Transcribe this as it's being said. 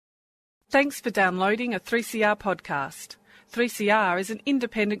Thanks for downloading a 3CR podcast. 3CR is an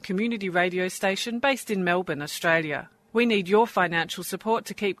independent community radio station based in Melbourne, Australia. We need your financial support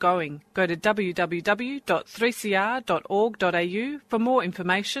to keep going. Go to www.3cr.org.au for more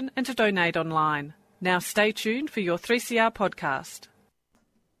information and to donate online. Now stay tuned for your 3CR podcast.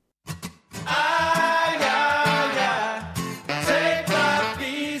 Take life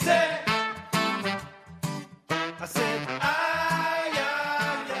easy. I said,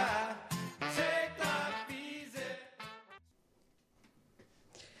 take life easy.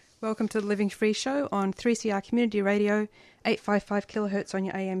 Welcome to the Living Free Show on 3CR Community Radio, 855 kilohertz on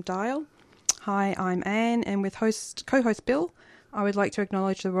your AM dial. Hi, I'm Anne, and with co-host Bill, I would like to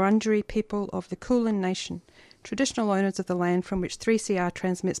acknowledge the Wurundjeri people of the Kulin Nation, traditional owners of the land from which 3CR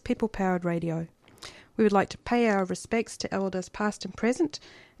transmits people-powered radio. We would like to pay our respects to elders past and present,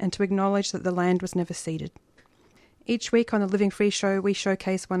 and to acknowledge that the land was never ceded. Each week on the Living Free Show, we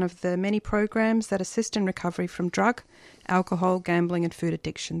showcase one of the many programs that assist in recovery from drug, alcohol, gambling and food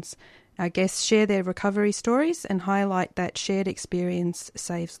addictions. Our guests share their recovery stories and highlight that shared experience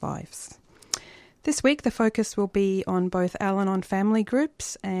saves lives. This week, the focus will be on both Al-Anon family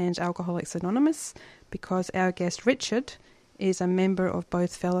groups and Alcoholics Anonymous, because our guest Richard is a member of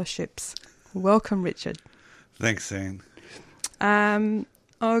both fellowships. Welcome, Richard. Thanks, Anne.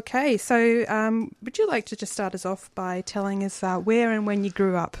 Okay, so would you like to just start us off by telling us where and when you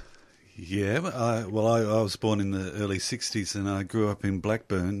grew up? Yeah, I was born in the early 60s and I grew up in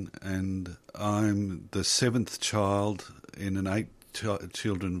Blackburn, and I'm the seventh child in an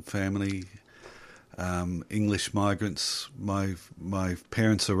eight-children family, English migrants. My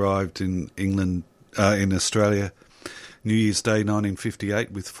parents arrived in England, in Australia, New Year's Day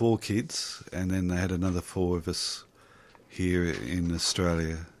 1958 with 4 kids, and then they had another 4 of us here in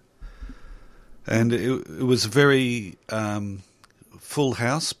Australia. And it was a very full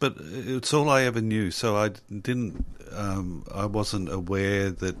house, but it's all I ever knew, so I wasn't aware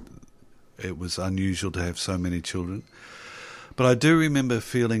that it was unusual to have so many children. But I do remember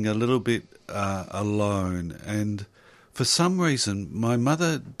feeling a little bit alone, and for some reason my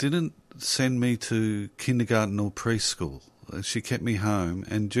mother didn't send me to kindergarten or preschool. She kept me home,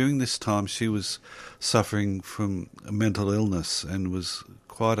 and during this time she was suffering from a mental illness and was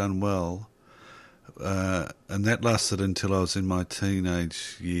quite unwell, and that lasted until I was in my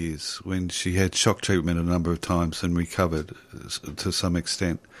teenage years, when she had shock treatment a number of times and recovered to some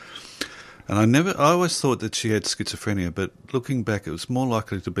extent. And I always thought that she had schizophrenia, but looking back it was more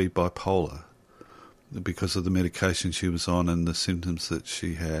likely to be bipolar because of the medication she was on and the symptoms that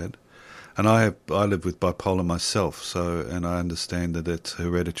she had. And I live with bipolar myself, and I understand that it's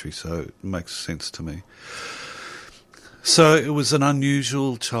hereditary, so it makes sense to me. So it was an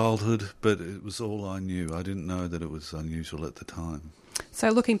unusual childhood, but it was all I knew. I didn't know that it was unusual at the time. So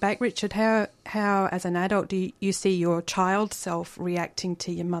looking back, Richard, how as an adult do you see your child self reacting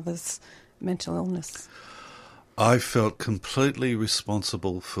to your mother's mental illness? I felt completely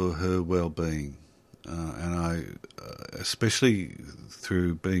responsible for her well-being. And I, especially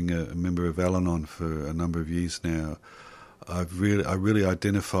through being a member of Al-Anon for a number of years now, I really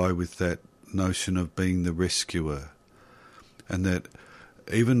identify with that notion of being the rescuer, and that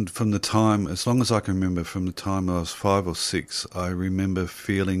even from the time, as long as I can remember, from the time I was 5 or 6, I remember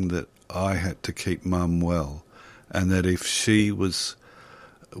feeling that I had to keep Mum well, and that if she was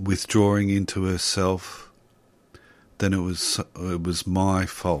withdrawing into herself, then it was my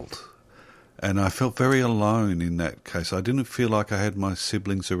fault. And I felt very alone in that case. I didn't feel like I had my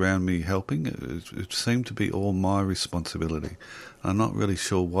siblings around me helping. It seemed to be all my responsibility. I'm not really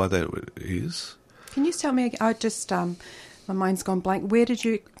sure why that is. Can you tell me, my mind's gone blank, where did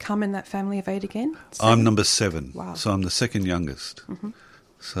you come in that family of 8 again? 7? I'm number 7. Wow. So I'm the second youngest. Mm-hmm.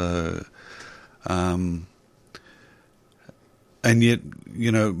 So, and yet,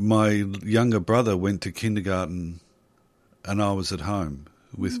 my younger brother went to kindergarten and I was at home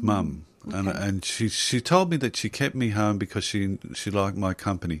with Mum. Okay. And she told me that she kept me home because she liked my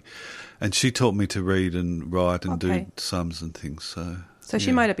company, and she taught me to read and write and do sums and things. So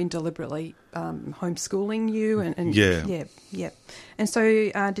she might have been deliberately homeschooling you, and yeah. And so,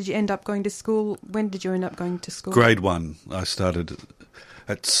 did you end up going to school? When did you end up going to school? Grade 1. I started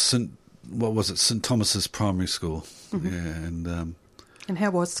at St Thomas's Primary School. Mm-hmm. Yeah, and how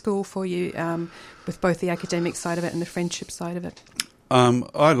was school for you, with both the academic side of it and the friendship side of it?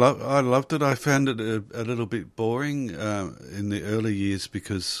 I loved it. I found it a little bit boring in the early years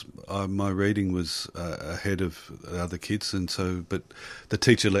because my reading was ahead of other kids, but the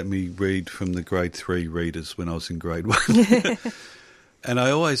teacher let me read from the grade 3 readers when I was in grade 1. And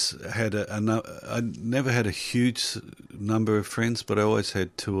I always had I never had a huge number of friends, but I always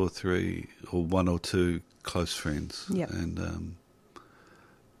had 2 or 3 or 1 or 2 close friends. Yep. And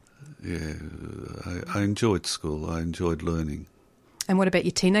I enjoyed school. I enjoyed learning. And what about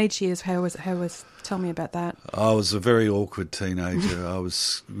your teenage years? How was? Tell me about that. I was a very awkward teenager. I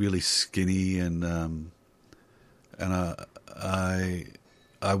was really skinny, and I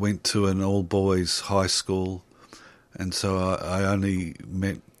went to an all boys high school, and so I only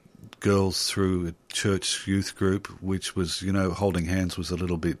met girls through a church youth group, which was, holding hands was a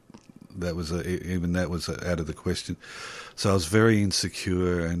little bit. That was out of the question. So I was very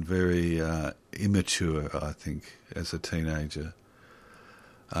insecure and very immature, I think, as a teenager.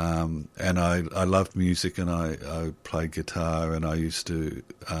 And I loved music, and I played guitar, and I used to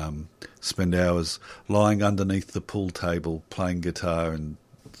spend hours lying underneath the pool table playing guitar and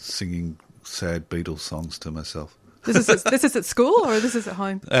singing sad Beatles songs to myself. This is at school, or this is at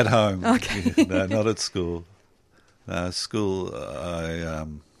home? At home. Okay. Yeah, no, not at school. School,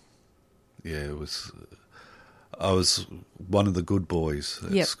 I was one of the good boys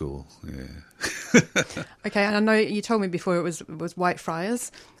at school. Yeah. Okay, and I know you told me before it was Whitefriars,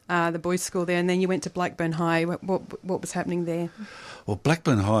 the boys' school there, and then you went to Blackburn High. What was happening there? Well,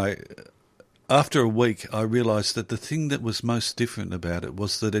 Blackburn High, after a week, I realised that the thing that was most different about it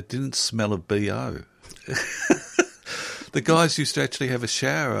was that it didn't smell of BO. The guys used to actually have a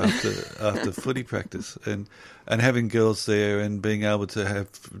shower after footy practice, and having girls there and being able to have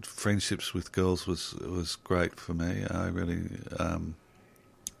friendships with girls was great for me. I really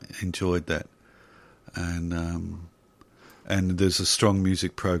enjoyed that, and there's a strong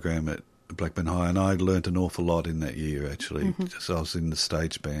music program at Blackburn High, and I learnt an awful lot in that year actually. Mm-hmm. So I was in the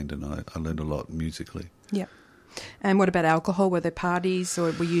stage band, and I learned a lot musically. Yeah. And what about alcohol? Were there parties,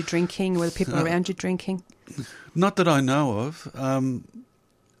 or were you drinking? Were the people around you drinking? Not that I know of.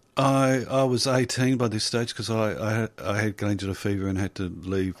 I was 18 by this stage because I had glandular fever and had to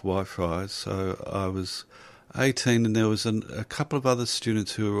leave Whitefriars. So I was 18, and there was a couple of other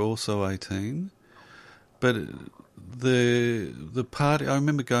students who were also 18. But the party, I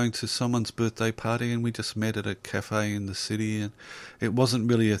remember going to someone's birthday party, and we just met at a cafe in the city, and it wasn't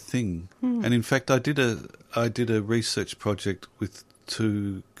really a thing. And in fact, I did a research project with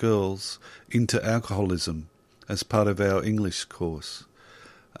 2 girls into alcoholism as part of our English course.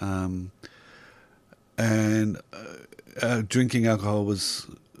 Drinking alcohol was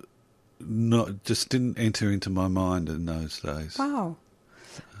just didn't enter into my mind in those days. Wow.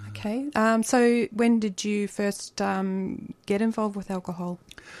 Okay. So when did you first get involved with alcohol?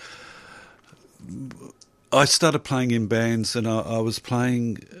 I started playing in bands, and I was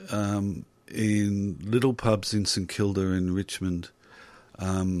playing in little pubs in St Kilda and Richmond,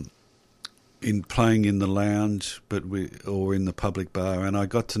 playing in the lounge, or in the public bar, and I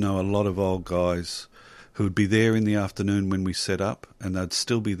got to know a lot of old guys who would be there in the afternoon when we set up, and they'd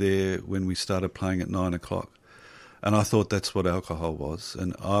still be there when we started playing at 9 o'clock. And I thought that's what alcohol was.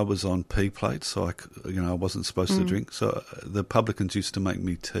 And I was on P plates, so I wasn't supposed to drink. So the publicans used to make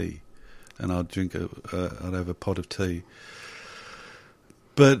me tea, and I'd drink I'd have a pot of tea.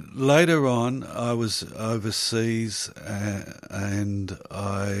 But later on, I was overseas, and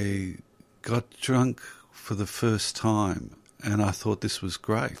I got drunk for the first time, and I thought this was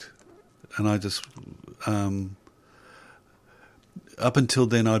great. And I just, up until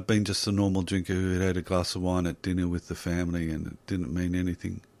then, I'd been just a normal drinker who had a glass of wine at dinner with the family, and it didn't mean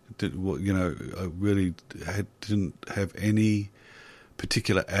anything. I really didn't have any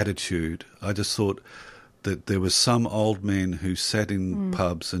particular attitude. I just thought that there was some old men who sat in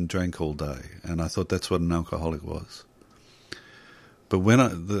pubs and drank all day, and I thought that's what an alcoholic was. But when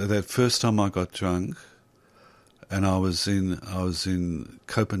that first time I got drunk, and I was in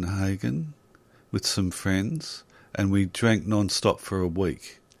Copenhagen with some friends, and we drank non-stop for a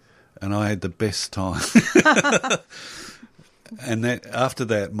week, and I had the best time. And after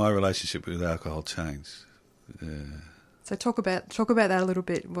that, my relationship with alcohol changed. So talk about that a little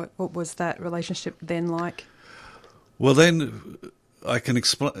bit. What was that relationship then like? Well, then I can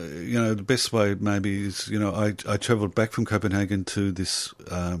explain. The best way maybe is I travelled back from Copenhagen to this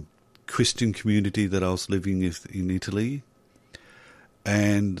Christian community that I was living in Italy,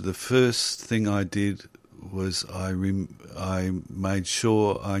 and the first thing I did was I made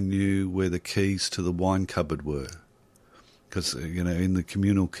sure I knew where the keys to the wine cupboard were, because in the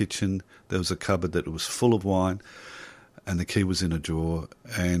communal kitchen there was a cupboard that was full of wine, and the key was in a drawer,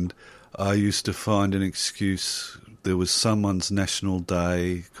 and I used to find an excuse there was someone's national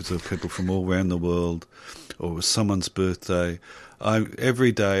day, because there were people from all around the world, or it was someone's birthday,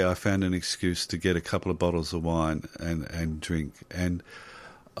 every day I found an excuse to get a couple of bottles of wine and drink. And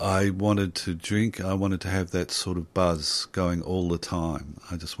I wanted to drink. I wanted to have that sort of buzz going all the time.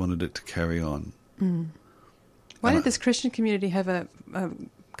 I just wanted it to carry on. Why did this Christian community have a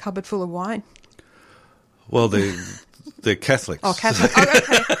cupboard full of wine? Well, they're Catholics. Oh, Catholic.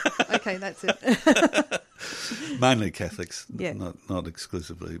 Oh, okay, that's it. Mainly Catholics, Yeah. not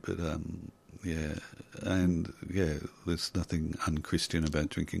exclusively, but yeah. And, yeah, there's nothing un-Christian about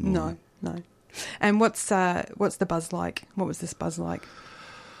drinking wine. No. And what's the buzz like? What was this buzz like?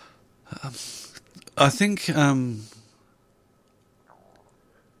 I think the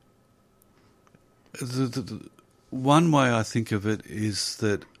one way I think of it is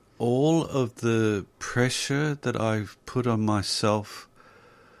that all of the pressure that I've put on myself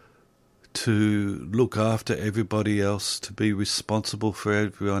to look after everybody else, to be responsible for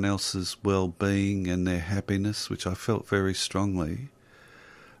everyone else's well-being and their happiness, which I felt very strongly,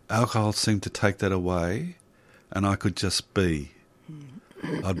 alcohol seemed to take that away, and I could just be.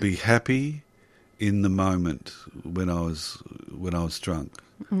 I'd be happy in the moment when I was drunk,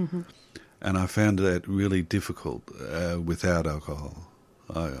 and I found that really difficult without alcohol.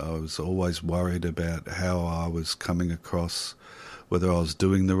 I was always worried about how I was coming across, whether I was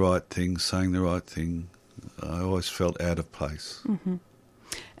doing the right thing, saying the right thing. I always felt out of place.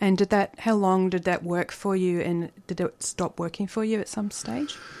 And how long did that work for you, and did it stop working for you at some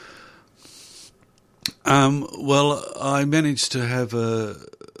stage? Well, I managed to have a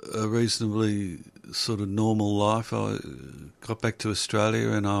reasonably sort of normal life. I got back to Australia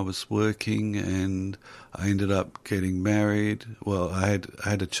and I was working, and I ended up getting married. Well, I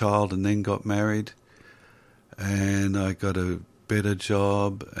had a child and then got married, and I got a better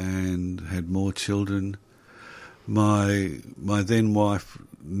job and had more children. My then wife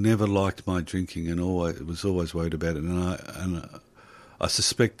never liked my drinking and was always worried about it, and I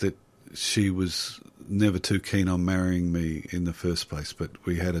suspect that she was never too keen on marrying me in the first place, but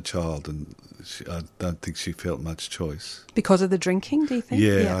we had a child, and I don't think she felt much choice. Because of the drinking, do you think?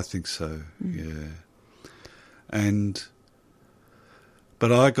 Yeah, I think so, yeah.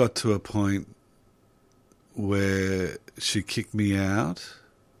 But I got to a point where she kicked me out,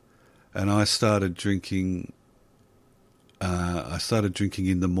 and I started drinking. I started drinking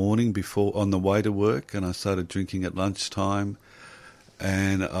in the morning on the way to work, and I started drinking at lunchtime,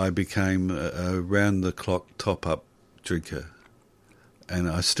 and I became a round-the-clock top-up drinker. And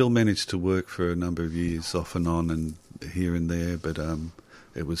I still managed to work for a number of years, off and on and here and there, but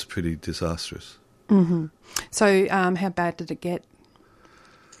it was pretty disastrous. So how bad did it get?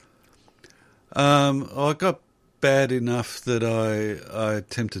 I got bad enough that I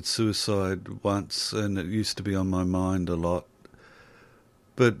attempted suicide once, and it used to be on my mind a lot.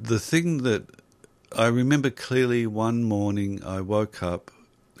 But the thing that I remember clearly, one morning I woke up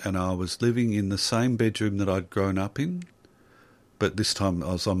and I was living in the same bedroom that I'd grown up in, but this time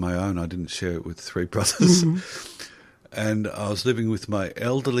I was on my own. I didn't share it with three brothers. And I was living with my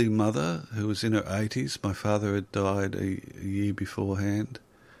elderly mother, who was in her 80s. My father had died a year beforehand.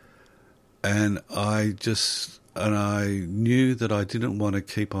 And I knew that I didn't want to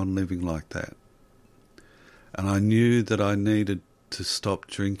keep on living like that. And I knew that I needed to stop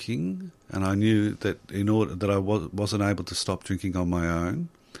drinking, and I knew that in order that I wasn't able to stop drinking on my own,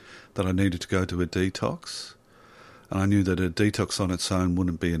 that I needed to go to a detox. And I knew that a detox on its own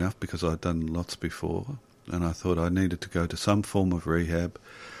wouldn't be enough because I'd done lots before. And I thought I needed to go to some form of rehab.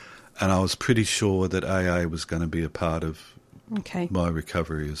 And I was pretty sure that AA was going to be a part of my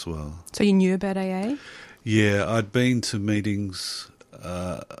recovery as well. So you knew about AA? Yeah, I'd been to meetings.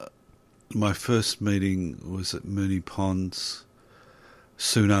 My first meeting was at Moonee Ponds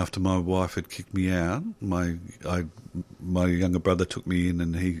soon after my wife had kicked me out. My younger brother took me in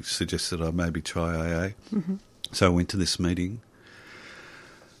and he suggested I maybe try AA. So I went to this meeting,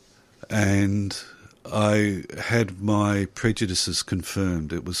 and I had my prejudices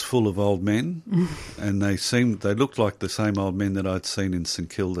confirmed. It was full of old men, and they looked like the same old men that I'd seen in St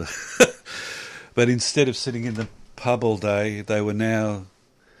Kilda. But instead of sitting in the pub all day, they were now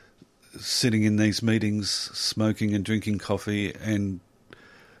sitting in these meetings, smoking and drinking coffee and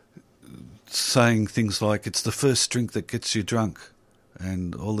saying things like, it's the first drink that gets you drunk,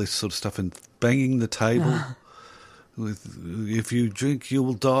 and all this sort of stuff, and banging the table with, if you drink, you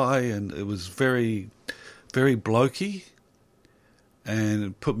will die. And it was very, very blokey, and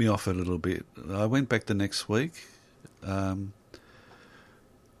it put me off a little bit. I went back the next week,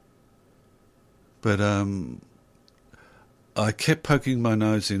 but I kept poking my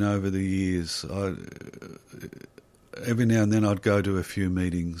nose in over the years. every now and then I'd go to a few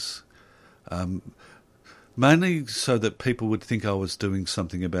meetings, mainly so that people would think I was doing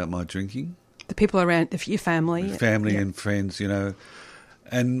something about my drinking. The people around, your family. Family Yeah. and friends, you know.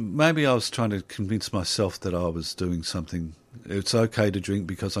 And maybe I was trying to convince myself that I was doing something. It's okay to drink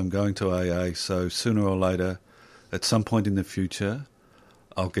because I'm going to AA, so sooner or later, at some point in the future,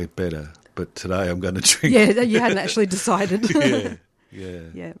 I'll get better. But today I'm going to drink. Yeah, you hadn't actually decided. Yeah.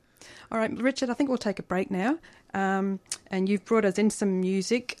 Yeah. All right, Richard, I think we'll take a break now. And you've brought us in some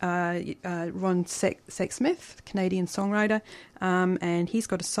music. Ron Sexsmith, Canadian songwriter, and he's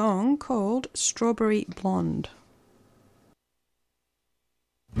got a song called Strawberry Blonde.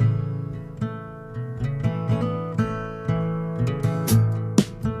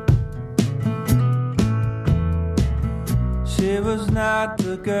 She was not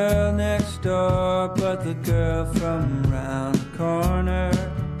the girl next door, but the girl from round the corner.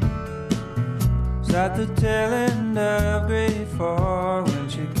 Was at the tail end of grade 4 when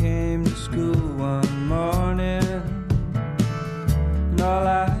she came to school one morning, and all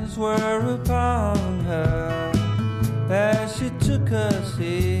eyes were upon her as she took her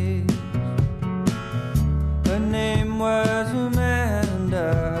seat. Her name was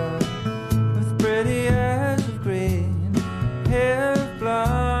Amanda, with pretty eyes of green, hair of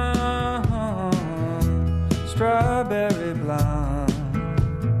blonde, strawberry blonde.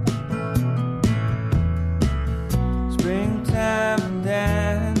 Springtime and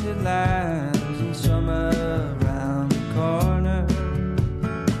dandelions and summer around the corner.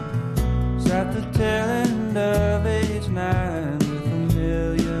 Was at the tail end of age 9 with a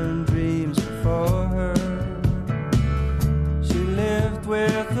million dreams before her. She lived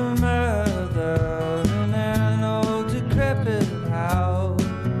with her mother in an old decrepit house.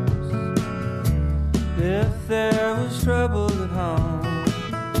 If there was trouble at home,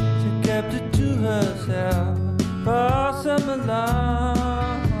 she kept it to herself all summer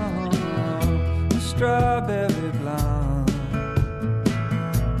long. The strawberry blonde.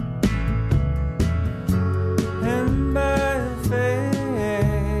 And by her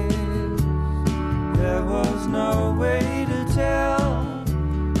face there was no way to tell.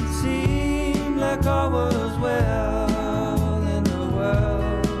 It seemed like all was well in the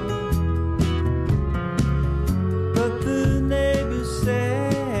world, but the neighbors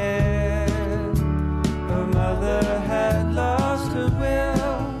said her mother had lost her will.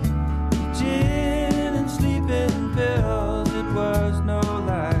 Gin and sleeping pills, it was no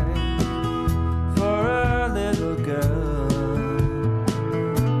life for a little girl.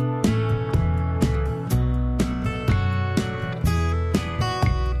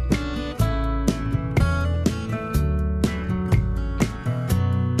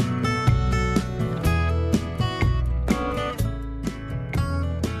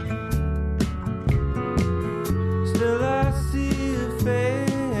 Still I see her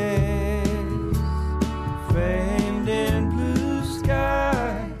face, framed in blue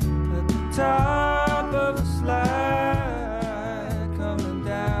sky, at the top of a slide coming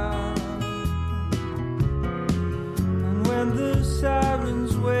down. And when the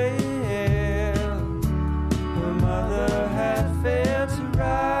sirens wailed, her mother had failed to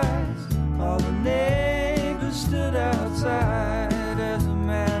rise. All the neighbors stood outside as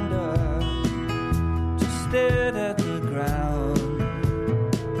Amanda just stared at the ground.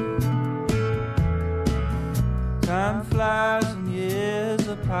 Time flies and years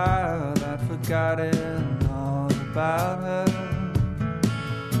are piled. I'd forgotten all about her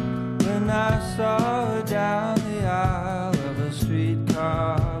when I saw her down the aisle of a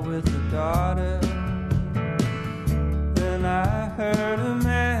streetcar with a daughter. Then I heard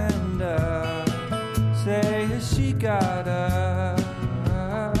Amanda say, has she got her?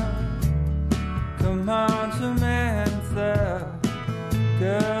 Come on, Samantha,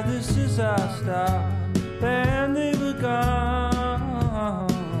 girl, this is our stop. And they were gone.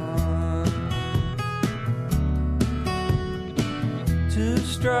 Two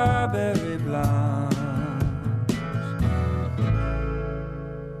strawberry blondes.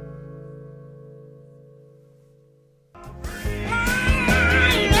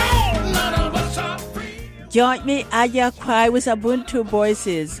 Join me at your choir with Ubuntu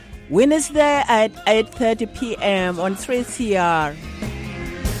Voices, Wednesday at 8:30 p.m. on 3CR.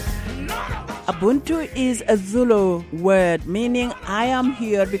 Ubuntu is a Zulu word meaning I am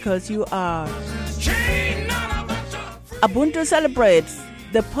here because you are. Ubuntu celebrates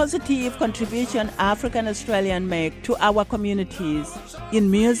the positive contribution African Australians make to our communities in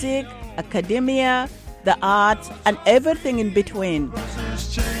music, academia, the arts, and everything in between.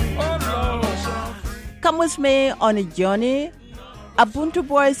 Come with me on a journey. Ubuntu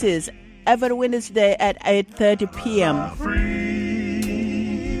Voices every Wednesday at 8:30 p.m.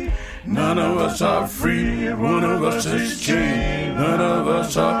 Free. None of us are free. One of us is chained. None of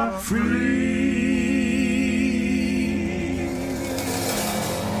us are free.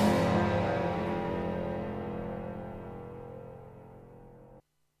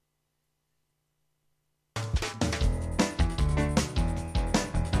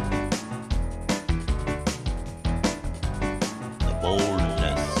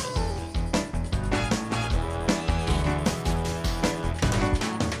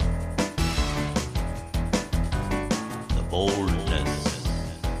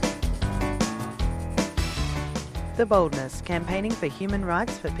 The Boldness, campaigning for human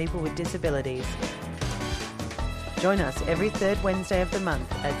rights for people with disabilities. Join us every third Wednesday of the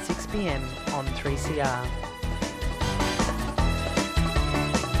month at 6 p.m. on 3CR.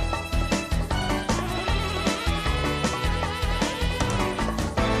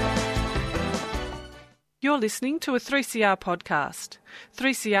 You're listening to a 3CR podcast.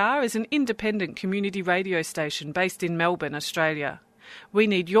 3CR is an independent community radio station based in Melbourne, Australia. We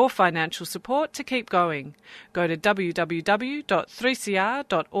need your financial support to keep going. Go to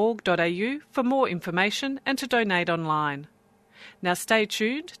www.3cr.org.au for more information and to donate online. Now stay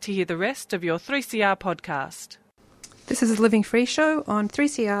tuned to hear the rest of your 3CR podcast. This is a Living Free show on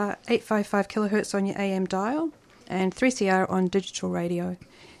 3CR 855 kHz on your AM dial and 3CR on digital radio.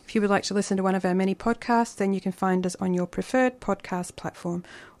 If you would like to listen to one of our many podcasts, then you can find us on your preferred podcast platform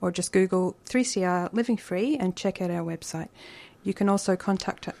or just Google 3CR Living Free and check out our website. You can also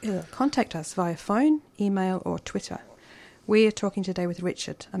contact us via phone, email or Twitter. We are talking today with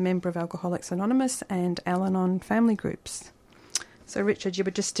Richard, a member of Alcoholics Anonymous and Al-Anon family groups. So Richard, you were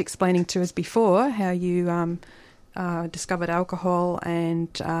just explaining to us before how you discovered alcohol and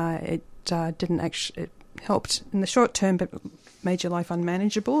it didn't actually... It helped in the short term but made your life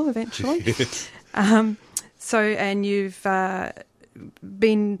unmanageable eventually. And you've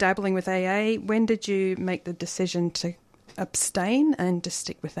been dabbling with AA. When did you make the decision to abstain and to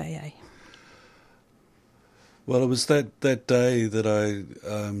stick with AA? Well, it was that day that I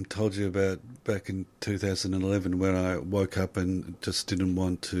told you about back in 2011 when I woke up and just didn't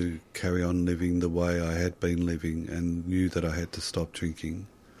want to carry on living the way I had been living and knew that I had to stop drinking.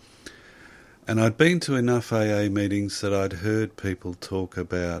 And I'd been to enough AA meetings that I'd heard people talk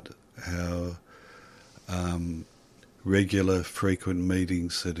about how regular, frequent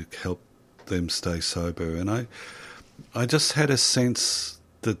meetings had helped them stay sober. And I just had a sense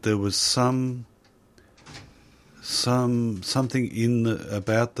that there was something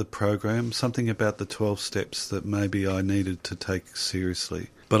about the program, something about the 12 steps that maybe I needed to take seriously.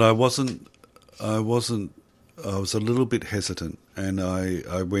 But I was a little bit hesitant, and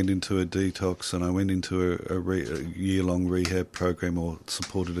I went into a detox and I went into a year-long rehab program or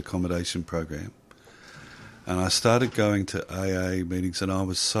supported accommodation program. And I started going to AA meetings and I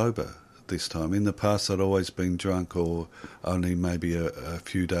was sober this time. In the past I'd always been drunk or only maybe a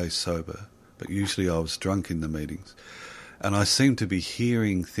few days sober, but usually I was drunk in the meetings. And I seemed to be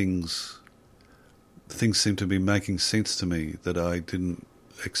hearing things seemed to be making sense to me that I didn't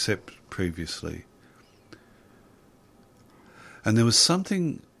accept previously. And there was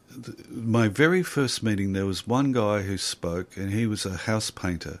something, my very first meeting, there was one guy who spoke and he was a house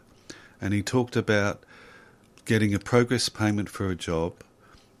painter and he talked about getting a progress payment for a job,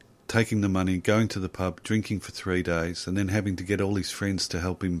 taking the money, going to the pub, drinking for 3 days and then having to get all his friends to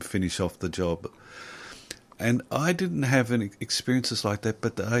help him finish off the job. And I didn't have any experiences like that,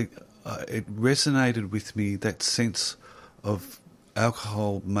 but it resonated with me, that sense of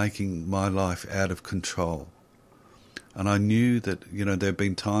alcohol making my life out of control. And I knew that, there had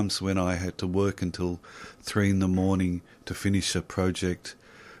been times when I had to work until 3 a.m. to finish a project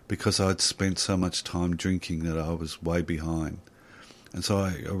because I'd spent so much time drinking that I was way behind. And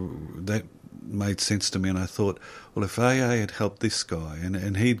so that made sense to me, and I thought, well, if AA had helped this guy,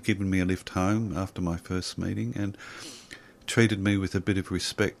 and he'd given me a lift home after my first meeting and treated me with a bit of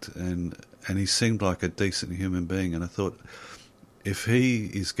respect, and he seemed like a decent human being, and I thought, if he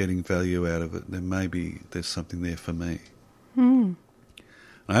is getting value out of it, then maybe there's something there for me. I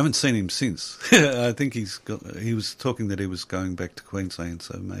haven't seen him since. I think he was talking that he was going back to Queensland,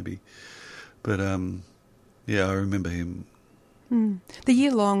 so maybe. But, I remember him. The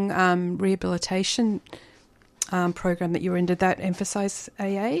year-long rehabilitation program that you were in, did that emphasise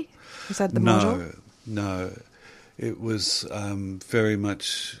AA? Was that the model? No. It was very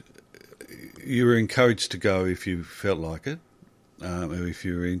much... You were encouraged to go if you felt like it. Or if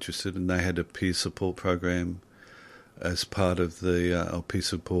you were interested, and they had a peer support program as part of the peer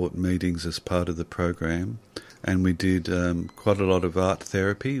support meetings as part of the program, and we did quite a lot of art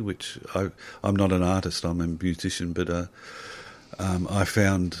therapy, which I'm not an artist, I'm a musician, but I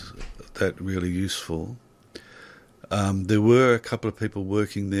found that really useful. There were a couple of people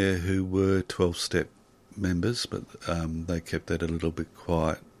working there who were 12-step members, but they kept that a little bit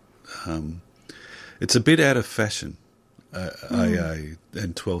quiet. It's a bit out of fashion, AA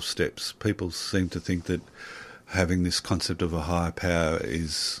and 12 steps. People seem to think that having this concept of a higher power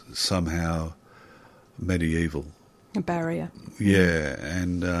is somehow medieval. A barrier. Yeah,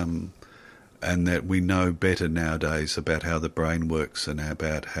 and that we know better nowadays about how the brain works and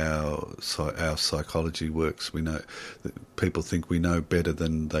about how our psychology works. We know that people think we know better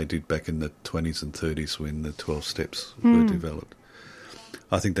than they did back in the 20s and 30s when the 12 steps were developed.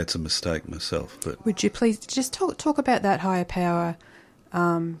 I think that's a mistake myself. But would you please just talk about that higher power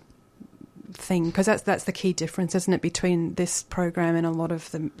thing, because that's the key difference, isn't it, between this program and a lot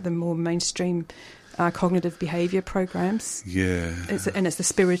of the more mainstream cognitive behaviour programs? Yeah, it's the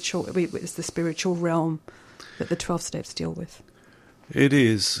spiritual realm that the 12 steps deal with. It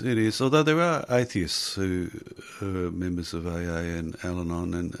is. Although there are atheists who are members of AA and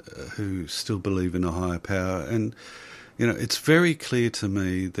Al-Anon and who still believe in a higher power, and you know, it's very clear to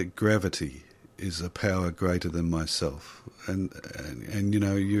me that gravity is a power greater than myself, and you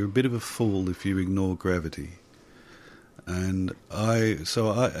know, you're a bit of a fool if you ignore gravity. And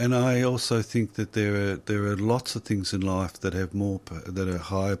I also think that there are lots of things in life that are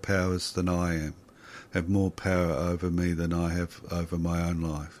higher powers than I am, have more power over me than I have over my own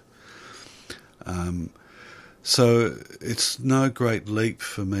life. So it's no great leap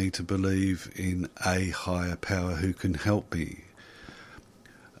for me to believe in a higher power who can help me.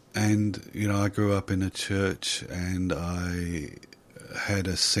 And you know, I grew up in a church, and I had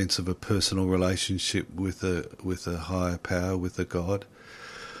a sense of a personal relationship with a higher power, with a God.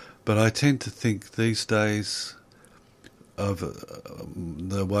 But I tend to think these days of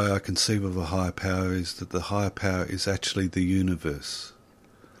the way I conceive of a higher power is that the higher power is actually the universe,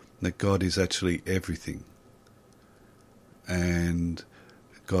 that God is actually everything, and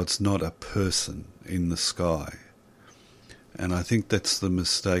God's not a person in the sky. And I think that's the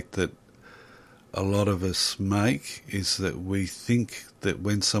mistake that a lot of us make, is that we think that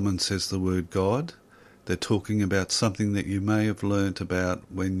when someone says the word God, they're talking about something that you may have learnt about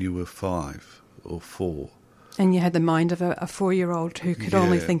when you were 5 or 4. And you had the mind of a 4-year-old who could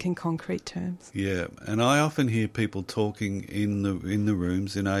only think in concrete terms. Yeah, and I often hear people talking in the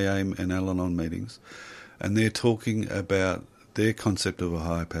rooms, in AA and Al-Anon meetings, and they're talking about their concept of a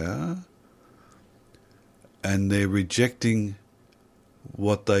higher power, and they're rejecting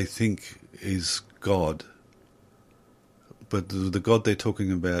what they think is God. But the God they're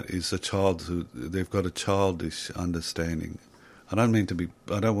talking about is a child they've got a childish understanding. I don't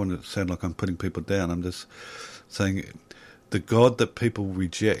want to sound like I'm putting people down. I'm just saying the God that people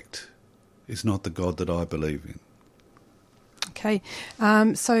reject is not the God that I believe in. Okay.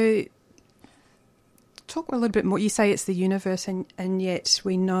 So talk a little bit more. You say it's the universe, and yet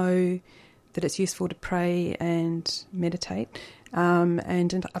we know that it's useful to pray and meditate.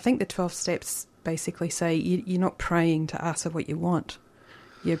 And I think the 12 steps basically say you're not praying to ask for what you want.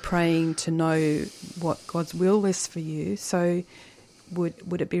 You're praying to know what God's will is for you. So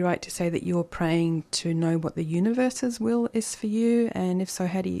would it be right to say that you're praying to know what the universe's will is for you? And if so,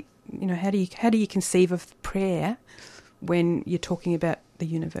 how do you conceive of prayer when you're talking about the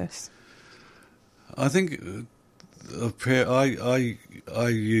universe? I think of prayer, I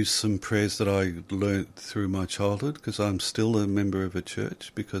use some prayers that I learnt through my childhood, because I'm still a member of a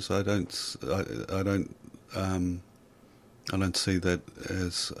church, because I don't see that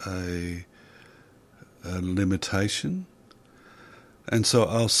as a limitation. And so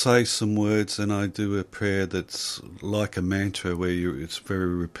I'll say some words, and I do a prayer that's like a mantra, where it's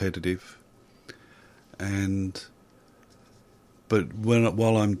very repetitive. But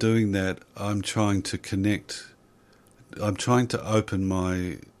while I'm doing that, I'm trying to connect. I'm trying to open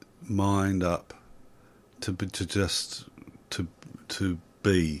my mind up to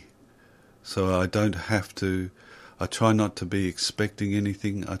be. So I don't have to. I try not to be expecting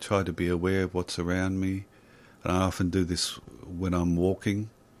anything. I try to be aware of what's around me, and I often do this when I'm walking.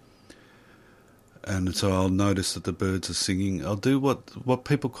 And so I'll notice that the birds are singing. I'll do what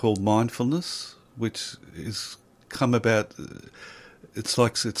people call mindfulness, which is come about. It's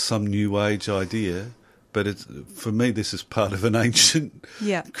like it's some new age idea. But for me, this is part of an ancient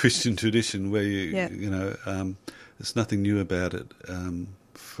Christian tradition where there's nothing new about it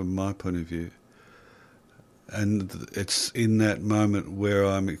from my point of view. And it's in that moment where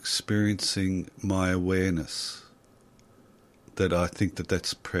I'm experiencing my awareness that I think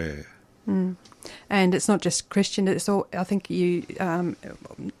that's prayer. Mm. And it's not just Christian. It's all. I think you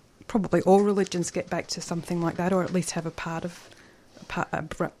probably all religions get back to something like that, or at least have a part of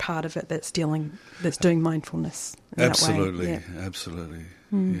it that's doing mindfulness. In Absolutely, that way. absolutely,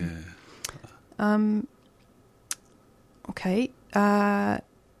 Mm. yeah. Okay.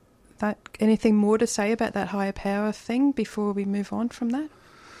 That anything more to say about that higher power thing before we move on from that?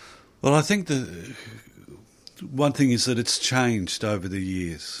 Well, I think the one thing is that it's changed over the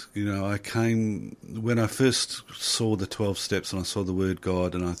years. When I first saw the 12 steps and I saw the word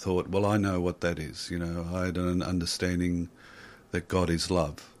God, and I thought, well, I know what that is. I had an understanding that God is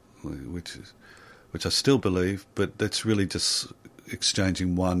love, which I still believe, but that's really just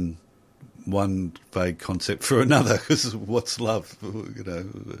exchanging one vague concept for another, because what's love,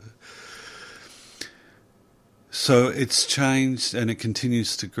 So it's changed and it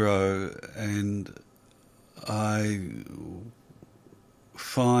continues to grow, and I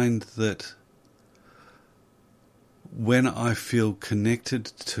find that when I feel connected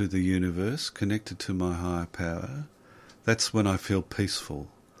to the universe, connected to my higher power, that's when I feel peaceful.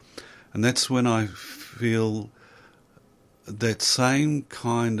 And that's when I feel that same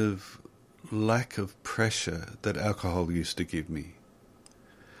kind of lack of pressure that alcohol used to give me.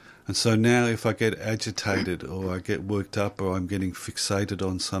 And so now if I get agitated or I get worked up or I'm getting fixated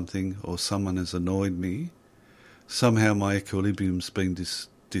on something or someone has annoyed me, somehow my equilibrium's been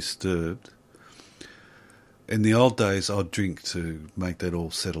disturbed. In the old days I'd drink to make that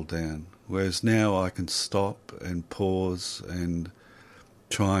all settle down, whereas now I can stop and pause and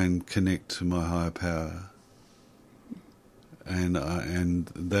try and connect to my higher power. And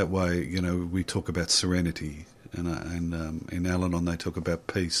that way, we talk about serenity, and in Al-Anon they talk about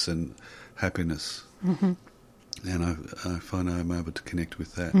peace and happiness, and I find I'm able to connect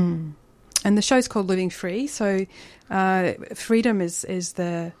with that. Mm. And the show's called Living Free, so freedom is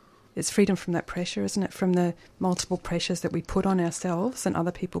freedom from that pressure, isn't it? From the multiple pressures that we put on ourselves and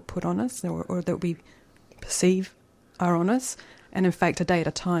other people put on us, or that we perceive are on us. And in fact, a day at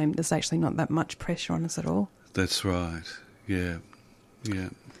a time, there's actually not that much pressure on us at all. That's right. Yeah.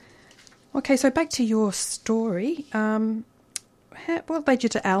 Okay, so back to your story. What led you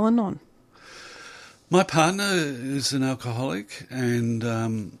to Al-Anon? My partner is an alcoholic, and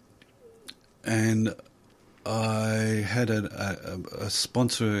I had a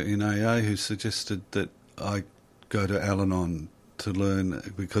sponsor in AA who suggested that I go to Al-Anon to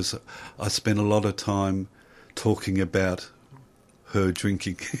learn, because I spent a lot of time talking about her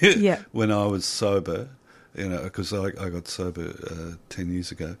drinking when I was sober, because I got sober 10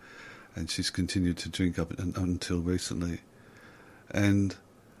 years ago, and she's continued to drink up until recently. And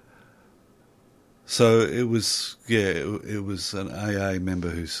so it was an AA member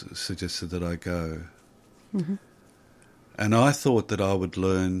who suggested that I go. Mm-hmm. And I thought that I would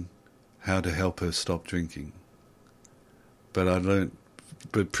learn how to help her stop drinking. But even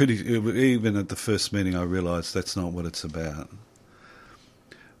at the first meeting I realised that's not what it's about.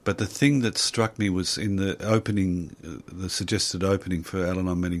 But the thing that struck me was in the opening, the suggested opening for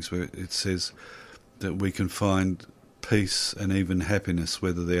Al-Anon meetings, where it says that we can find peace and even happiness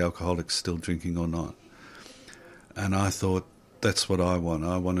whether the alcoholic's still drinking or not. And I thought, that's what I want.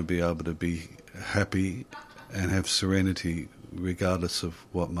 I want to be able to be happy and have serenity regardless of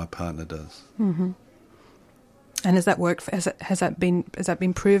what my partner does. Mm-hmm. And has that worked? Has that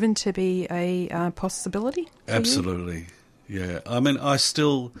been proven to be a possibility? Absolutely, yeah. I mean, I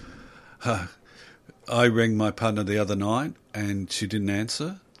still. I rang my partner the other night, and she didn't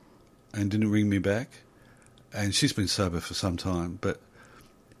answer, and didn't ring me back, and she's been sober for some time. But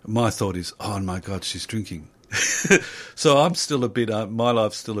my thought is, oh my God, she's drinking. So I'm still my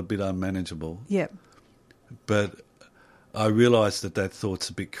life's still a bit unmanageable. Yeah. But I realise that thought's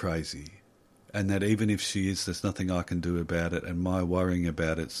a bit crazy, and that even if she is, there's nothing I can do about it, and my worrying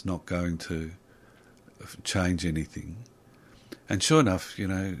about it's not going to change anything. And sure enough,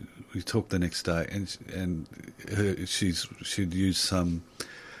 we talked the next day, and she'd used some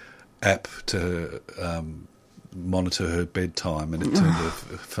app to monitor her bedtime, and it turned her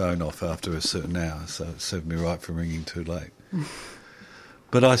phone off after a certain hour, so it served me right for ringing too late.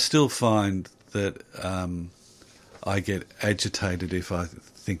 But I still find that I get agitated if I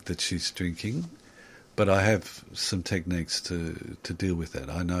think that she's drinking, but I have some techniques to deal with that.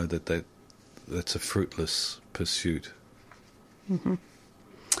 I know that's a fruitless pursuit. Mm-hmm.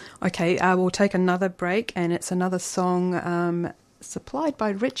 Okay, we'll take another break, and it's another song supplied by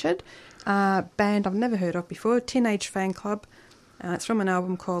Richard, band I've never heard of before, Teenage Fan Club. It's from an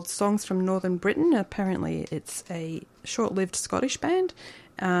album called Songs from Northern Britain. Apparently it's a short-lived Scottish band,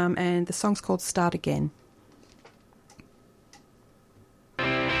 and the song's called Start Again.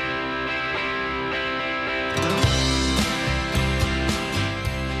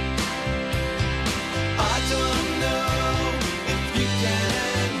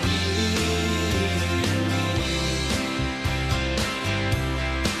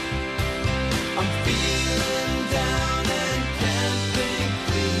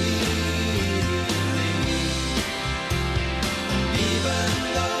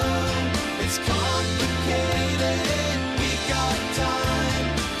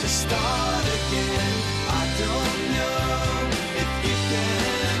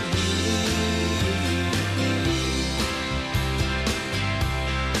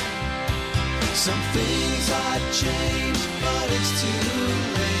 Some things I'd change, but it's too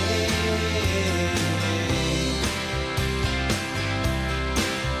late.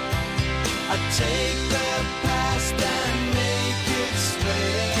 I take the past and make it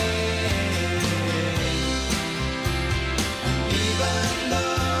straight. Even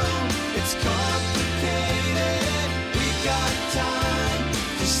though it's complicated, we got time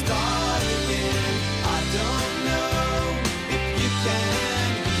to start again. I don't know if you can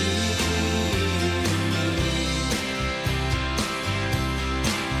hear me.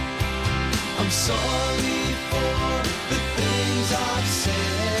 I'm sorry for the things I've said,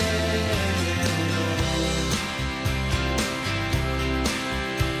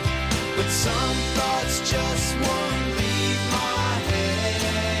 but some thoughts just won't leave my head.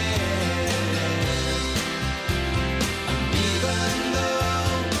 And even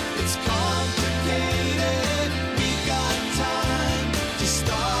though it's complicated, we got time to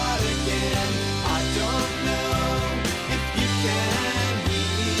start again. I don't know if you can hear me.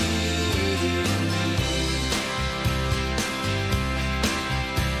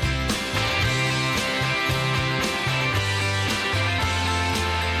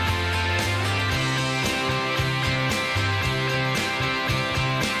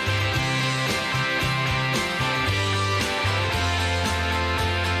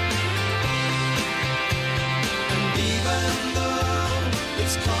 And even though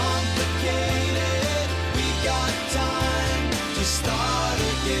it's complicated, we got time to start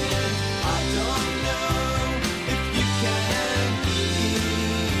again. I don't know if you can hear me.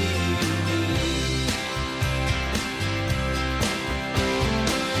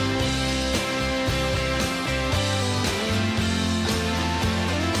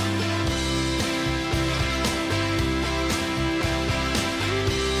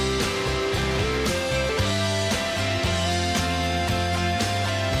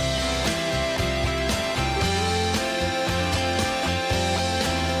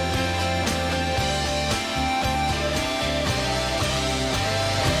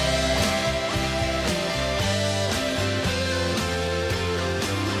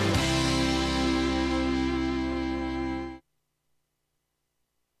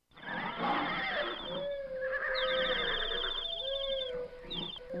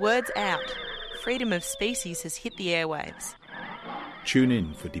 Word's out. Freedom of species has hit the airwaves. Tune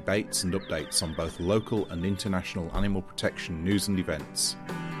in for debates and updates on both local and international animal protection news and events,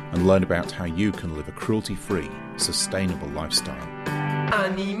 and learn about how you can live a cruelty-free, sustainable lifestyle.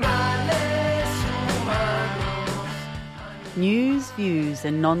 News, views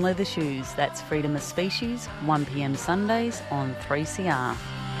and non-leather shoes. That's Freedom of Species, 1 p.m. Sundays on 3CR.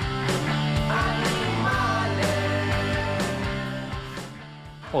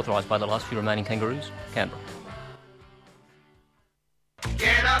 Authorised by the last few remaining kangaroos, Canberra.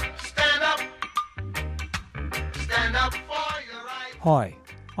 Get up, stand up. Stand up for your right. Hi,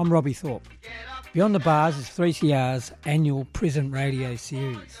 I'm Robbie Thorpe. Beyond the Bars is 3CR's annual prison radio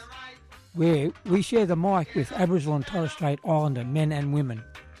series, where we share the mic with Aboriginal and Torres Strait Islander men and women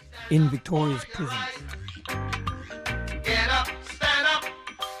in Victoria's prisons. Get up, stand up.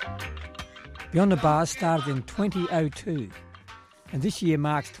 Beyond the Bars started in 2002, and this year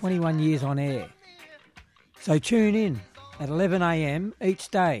marks 21 years on air. So tune in at 11 a.m. each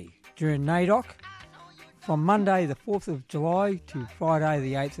day during NAIDOC from Monday the 4th of July to Friday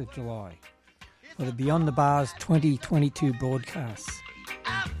the 8th of July for the Beyond the Bars 2022 broadcasts.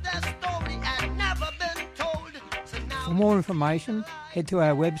 For more information, head to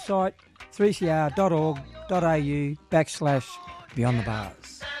our website 3cr.org.au/Beyond the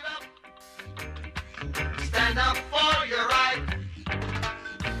Bars. Stand up for your right.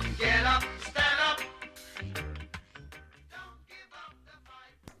 Get up, stand up.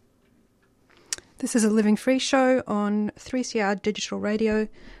 This is a Living Free show on 3CR Digital Radio,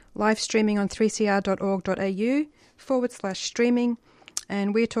 live streaming on 3cr.org.au/streaming.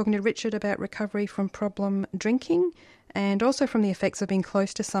 And we're talking to Richard about recovery from problem drinking and also from the effects of being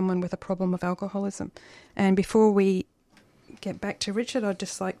close to someone with a problem of alcoholism. And before we get back to Richard, I'd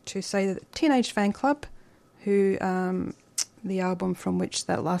just like to say that the Teenage Fan Club, who the album from which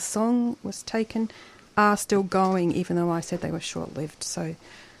that last song was taken, are still going, even though I said they were short-lived. So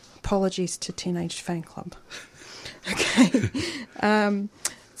apologies to Teenage Fan Club. Okay.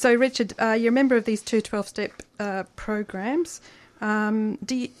 So, Richard, you're a member of these two 12-step programs.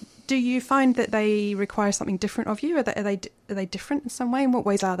 Do you find that they require something different of you? Are they different in some way? In what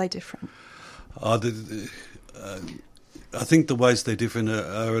ways are they different? I think the ways they're different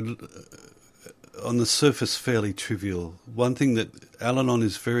are on the surface fairly trivial. One thing that Al-Anon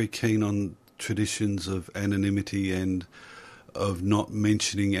is very keen on, traditions of anonymity and of not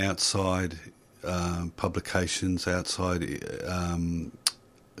mentioning outside publications outside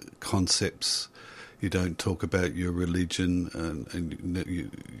concepts. You don't talk about your religion, and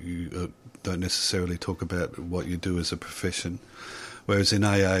you don't necessarily talk about what you do as a profession. Whereas in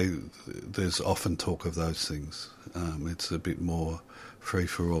AA, there's often talk of those things. It's a bit more free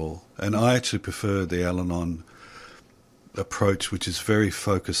for all. And I actually prefer the Al-Anon approach, which is very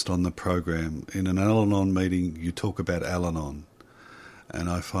focused on the program. In an Al-Anon meeting, you talk about Al-Anon. And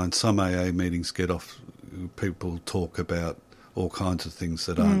I find some AA meetings get off, people talk about all kinds of things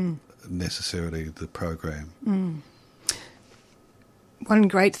that aren't necessarily the program. One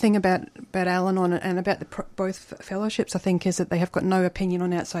great thing about Al-Anon and about both fellowships, I think, is that they have got no opinion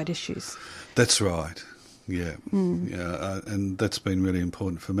on outside issues. That's right. Yeah, and that's been really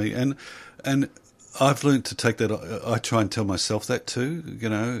important for me. And I've learned to take that. I try and tell myself that too.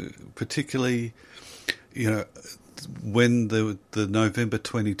 Particularly, when the November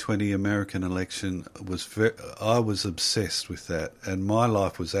 2020 American election was, I was obsessed with that, and my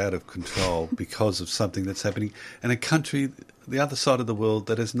life was out of control because of something that's happening in a country, the other side of the world,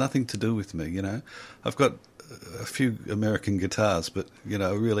 that has nothing to do with me. I've got a few American guitars, but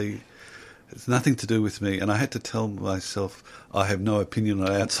really, it's nothing to do with me. And I had to tell myself I have no opinion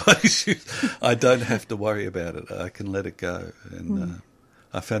on outside issues. I don't have to worry about it. I can let it go. And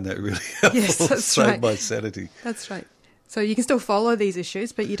I found that really helpful. Yes, that's Saved right. my sanity. That's right. So you can still follow these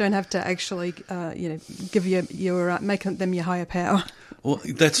issues, but you don't have to actually, give your make them your higher power. Well,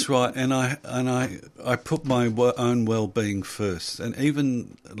 that's right, and I put my own well-being first. And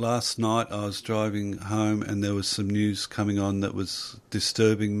even last night, I was driving home, and there was some news coming on that was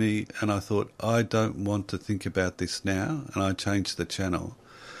disturbing me, and I thought, I don't want to think about this now, and I changed the channel.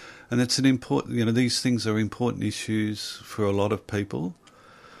 And it's an important, these things are important issues for a lot of people.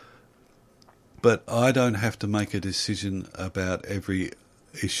 But I don't have to make a decision about every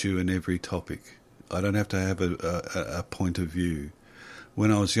issue and every topic. I don't have to have a point of view.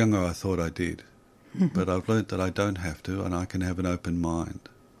 When I was younger, I thought I did. But I've learnt that I don't have to, and I can have an open mind.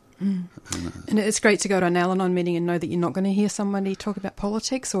 And it's great to go to an Al-Anon meeting and know that you're not going to hear somebody talk about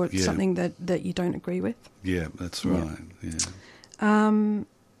politics or something that you don't agree with. Yeah, that's right. Yeah.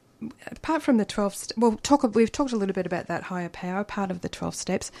 Apart from the 12 we've talked a little bit about that higher power part of the 12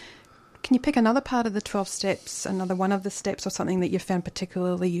 steps. Can you pick another part of the 12 steps, another one of the steps, or something that you found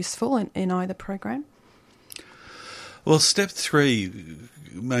particularly useful in either program? Well, step 3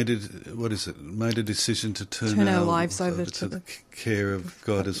 made a decision to turn our lives over to the care of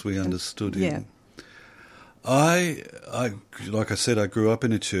God as we understood Him. Yeah. Like I said, I grew up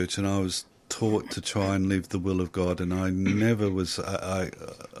in a church, and I was taught to try and live the will of God, and I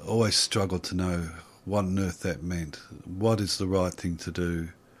always struggled to know what on earth that meant. What is the right thing to do?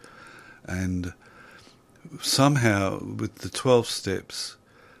 And somehow, with the 12 steps,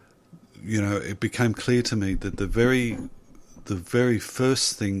 it became clear to me that the very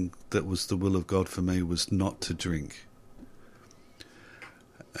first thing that was the will of God for me was not to drink.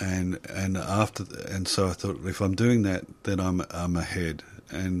 And so I thought, if I'm doing that, then I'm ahead.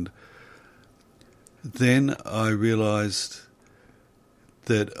 And then I realised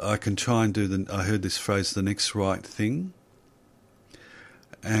that I can try and I heard this phrase, the next right thing.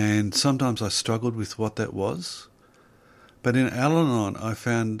 And sometimes I struggled with what that was. But in Al-Anon, I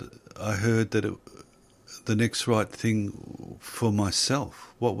heard that the next right thing for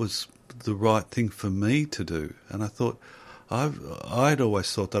myself, what was the right thing for me to do. And I thought, I'd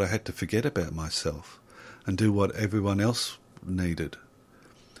always thought that I had to forget about myself and do what everyone else needed.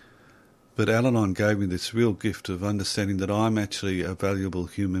 But Al-Anon gave me this real gift of understanding that I'm actually a valuable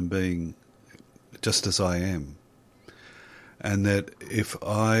human being just as I am. And that if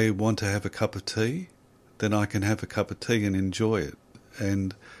I want to have a cup of tea, then I can have a cup of tea and enjoy it.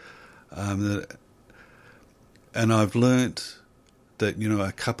 And I've learnt that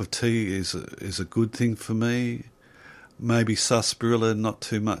a cup of tea is a good thing for me. Maybe sarsaparilla, not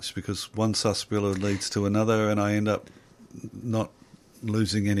too much, because one sarsaparilla leads to another, and I end up not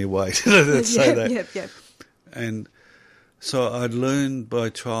losing any weight. Let's say that. Yep. And so I learned by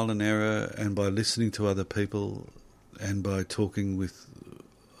trial and error, and by listening to other people, and by talking with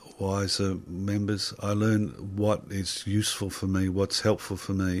wiser members, I learned what is useful for me, what's helpful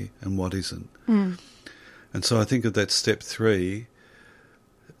for me, and what isn't. And so I think of that step 3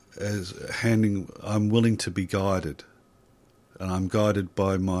 as I'm willing to be guided. And I'm guided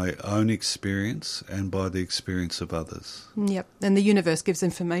by my own experience and by the experience of others. Yep. And the universe gives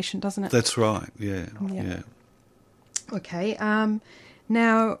information, doesn't it? That's right, yeah. Okay.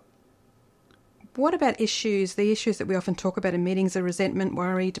 Now, what about the issues that we often talk about in meetings are resentment,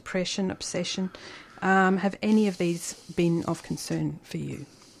 worry, depression, obsession? Have any of these been of concern for you?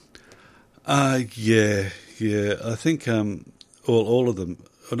 Yeah. I think all of them.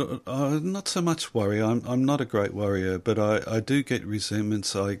 Not so much worry. I'm not a great worrier, but I do get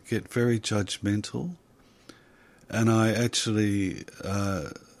resentments. I get very judgmental, and I actually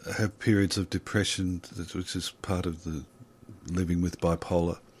have periods of depression, which is part of the living with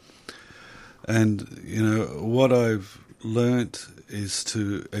bipolar. And, you know, what I've learnt is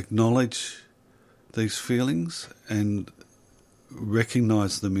to acknowledge these feelings and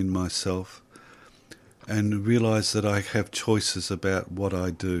recognise them in myself and realise that I have choices about what I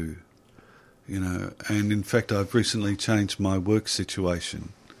do, you know. And in fact, I've recently changed my work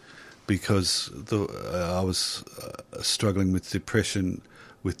situation because I was struggling with depression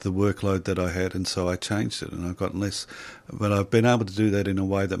with the workload that I had, and so I changed it and I've gotten less. But I've been able to do that in a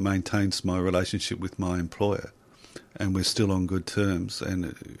way that maintains my relationship with my employer, and we're still on good terms,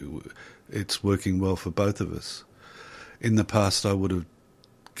 and it's working well for both of us. In the past, I would have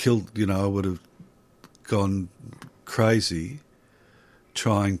I would have gone crazy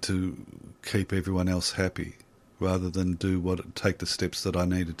trying to keep everyone else happy rather than take the steps that I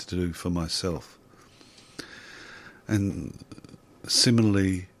needed to do for myself. And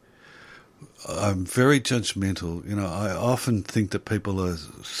similarly, I'm very judgmental. You know, I often think that people are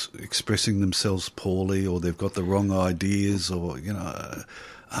expressing themselves poorly, or they've got the wrong ideas, or, you know,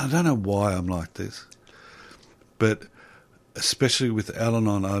 I don't know why I'm like this. But especially with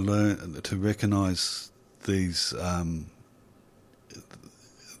Al-Anon, I learned to recognise these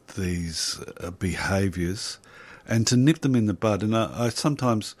behaviours and to nip them in the bud. And I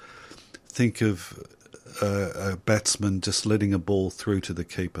sometimes think of a batsman just letting a ball through to the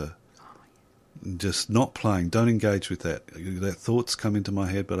keeper, just not playing, don't engage with that. That thoughts come into my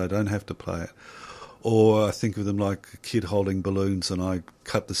head, but I don't have to play it. Or I think of them like a kid holding balloons, and I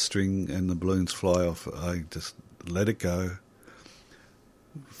cut the string and the balloons fly off. I just let it go,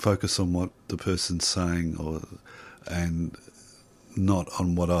 focus on what the person's saying, and not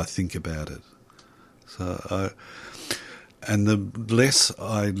on what I think about it. And the less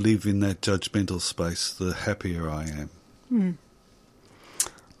I live in that judgmental space, the happier I am.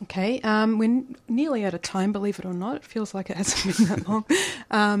 Okay, we're nearly out of time, believe it or not. It feels like it hasn't been that long,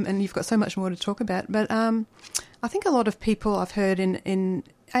 and you've got so much more to talk about. But I think a lot of people I've heard in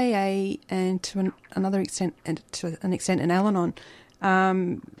AA and to an extent in Al-Anon,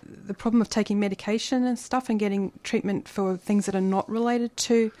 the problem of taking medication and stuff and getting treatment for things that are not related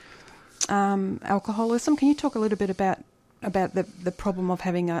to alcoholism. Can you talk a little bit about the problem of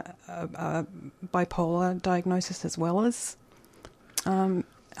having a bipolar diagnosis as well as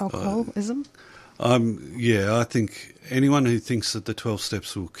alcoholism? I think anyone who thinks that the 12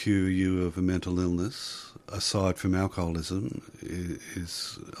 steps will cure you of a mental illness, aside from alcoholism,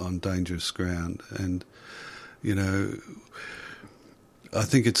 is on dangerous ground. And, you know, I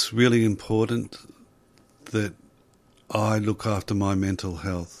think it's really important that I look after my mental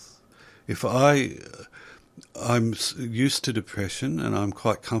health. If I'm used to depression and I'm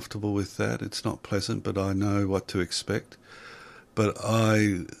quite comfortable with that. It's not pleasant, but I know what to expect. But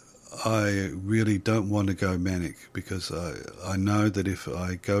I really don't want to go manic, because I know that if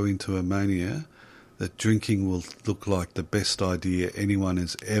I go into a mania, that drinking will look like the best idea anyone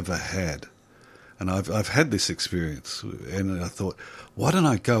has ever had. And I've had this experience, and I thought, why don't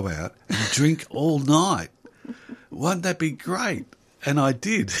I go out and drink all night? Wouldn't that be great? And I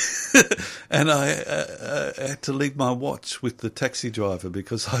did. And I had to leave my watch with the taxi driver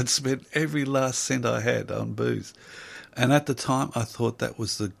because I'd spent every last cent I had on booze. And at the time, I thought that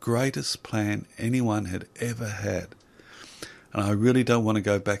was the greatest plan anyone had ever had. And I really don't want to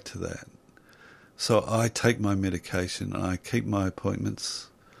go back to that. So I take my medication, I keep my appointments,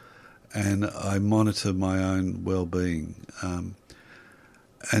 and I monitor my own well-being.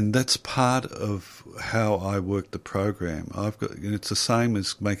 And that's part of how I work the program. It's the same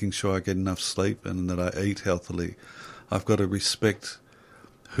as making sure I get enough sleep and that I eat healthily. I've got to respect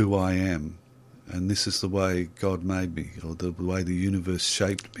who I am. And this is the way God made me, or the way the universe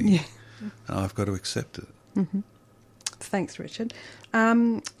shaped me. Yeah. And I've got to accept it. Mm-hmm. Thanks, Richard.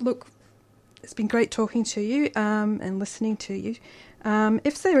 Look, it's been great talking to you and listening to you.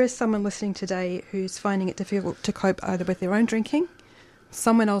 If there is someone listening today who's finding it difficult to cope either with their own drinking,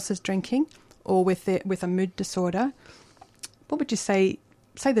 someone else's drinking, or with a mood disorder, what would you say?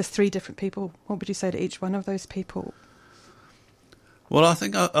 Say there's 3 different people. What would you say to each one of those people? Well, I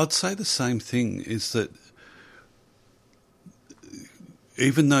think I'd say the same thing, is that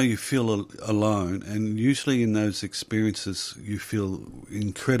even though you feel alone, and usually in those experiences you feel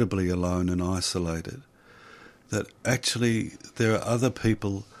incredibly alone and isolated, that actually there are other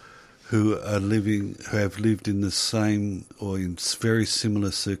people who have lived in the same or in very similar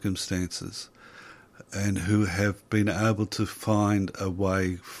circumstances, and who have been able to find a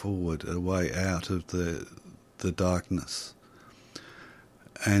way forward, a way out of the darkness.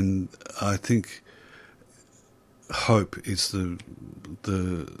 And I think hope is that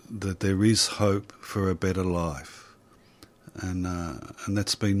there is hope for a better life, and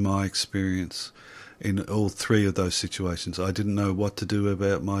that's been my experience in all three of those situations. I didn't know what to do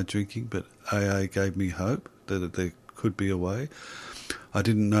about my drinking, but AA gave me hope that there could be a way. I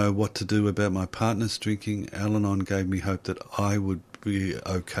didn't know what to do about my partner's drinking. Al-Anon gave me hope that I would be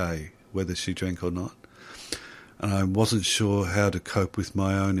okay, whether she drank or not. And I wasn't sure how to cope with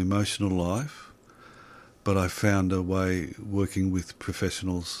my own emotional life, but I found a way working with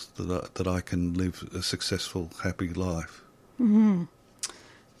professionals that I can live a successful, happy life. Mm-hmm.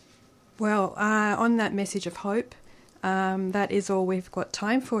 Well, on that message of hope, that is all we've got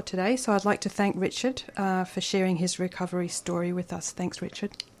time for today. So I'd like to thank Richard for sharing his recovery story with us. Thanks,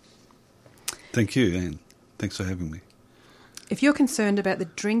 Richard. Thank you, Anne. Thanks for having me. If you're concerned about the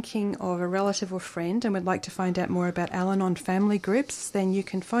drinking of a relative or friend and would like to find out more about Al-Anon family groups, then you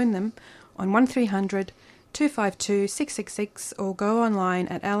can phone them on 1300 252 666 or go online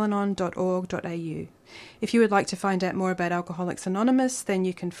at alanon.org.au. If you would like to find out more about Alcoholics Anonymous, then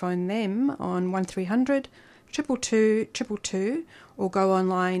you can phone them on 1300 222 222 or go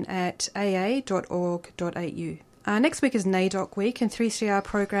online at aa.org.au. Next week is NAIDOC week, and 3CR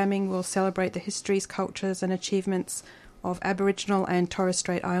programming will celebrate the histories, cultures and achievements of Aboriginal and Torres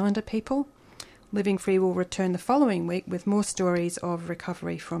Strait Islander people. Living Free will return the following week with more stories of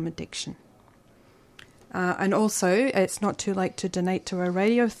recovery from addiction. And also, it's not too late to donate to a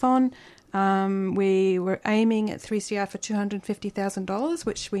radiothon. We were aiming at 3CR for $250,000,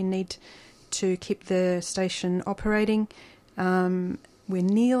 which we need to keep the station operating. We're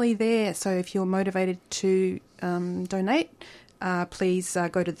nearly there, so if you're motivated to donate, please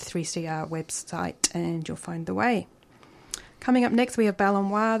go to the 3CR website and you'll find the way. Coming up next, we have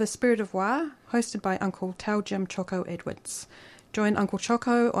Balonwa, the Spirit of Wa, hosted by Uncle Taljam Choco Edwards. Join Uncle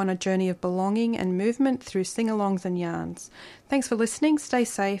Choco on a journey of belonging and movement through sing-alongs and yarns. Thanks for listening, stay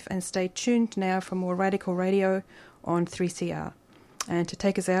safe and stay tuned now for more Radical Radio on 3CR. And to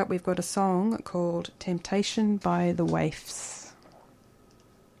take us out, we've got a song called Temptation by the Waifs.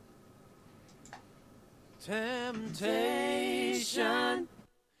 Temptation,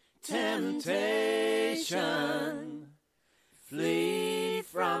 temptation, flee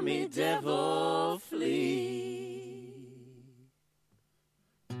from me, devil, flee.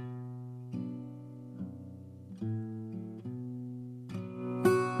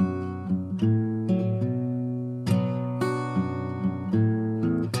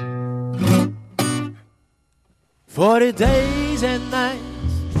 "40 days and nights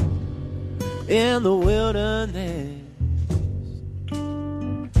in the wilderness,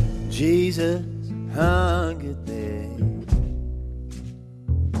 Jesus hungered there.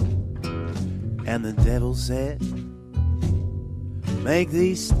 And the devil said, make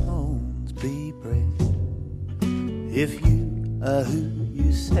these stones be bread. If you are who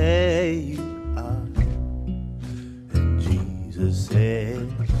you say you are." And Jesus said,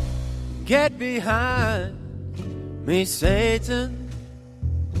 "Get behind me, Satan.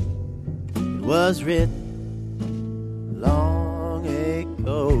 It was written long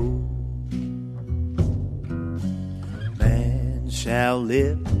ago, man shall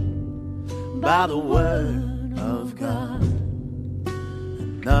live by the word of God,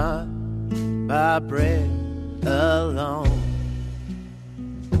 and not by bread alone."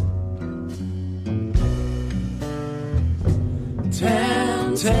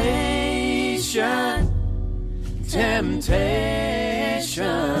 Temptation, temptation,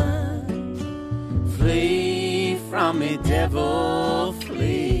 flee from me, devil,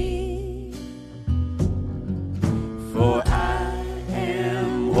 flee. For I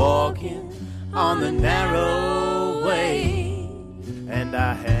am walking on the narrow way, and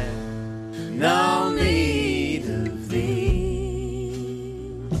I have no need of thee.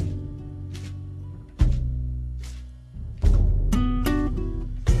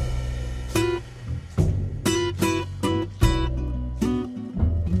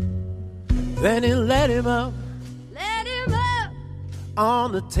 Then he let him up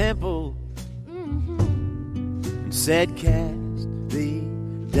on the temple, and said, cast thee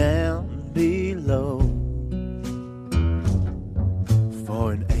down below,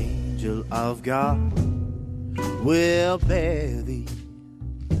 for an angel of God will bear thee,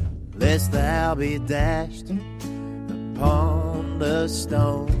 lest thou be dashed upon the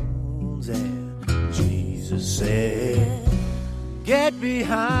stones. And Jesus said, Get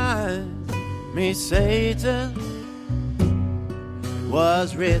behind me, Satan,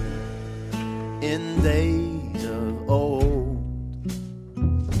 was written in days of old.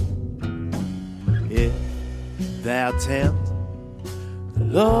 If thou tempt the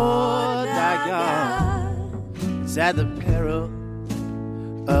Lord thy God, it's at the peril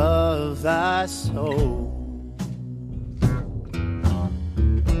of thy soul.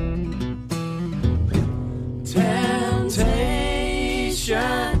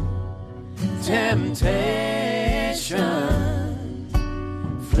 Temptation, temptation,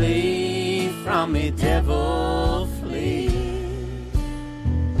 flee from me, devil, flee.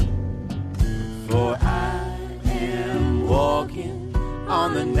 For I am walking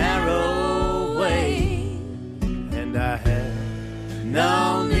on the narrow way, and I have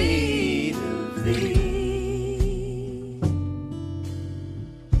no need of thee.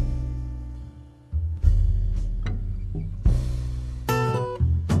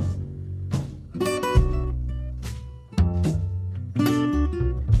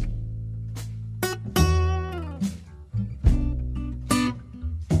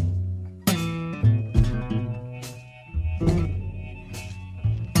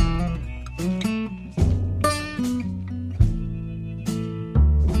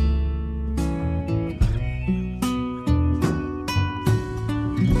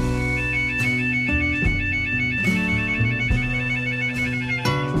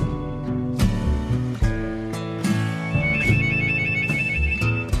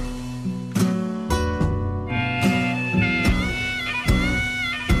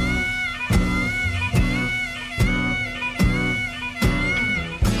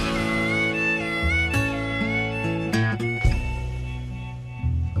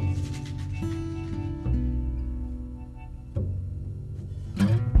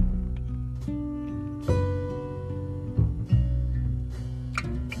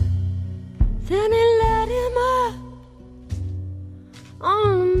 Then he led him up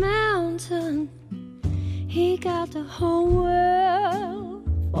on a mountain. He got the whole world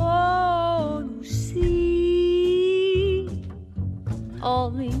for to see.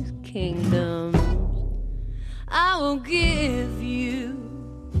 All these kingdoms I will give you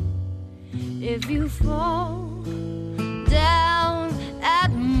if you fall down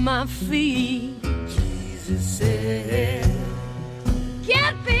at my feet. Jesus said,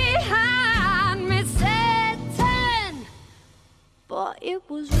 get behind me, Satan, for it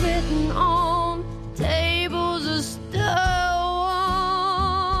was written on tables of stone,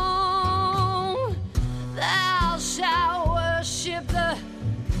 thou shalt worship the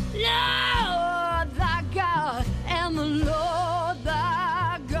Lord thy God, and the Lord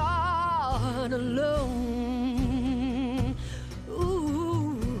thy God alone.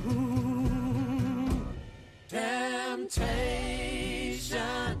 Ooh.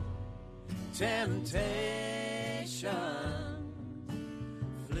 Temptation, temptation,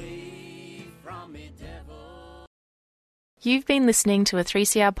 flee from me, devil. You've been listening to a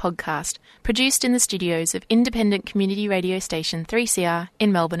 3CR podcast produced in the studios of independent community radio station 3CR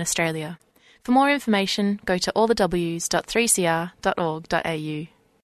in Melbourne, Australia. For more information, go to allthews.3cr.org.au.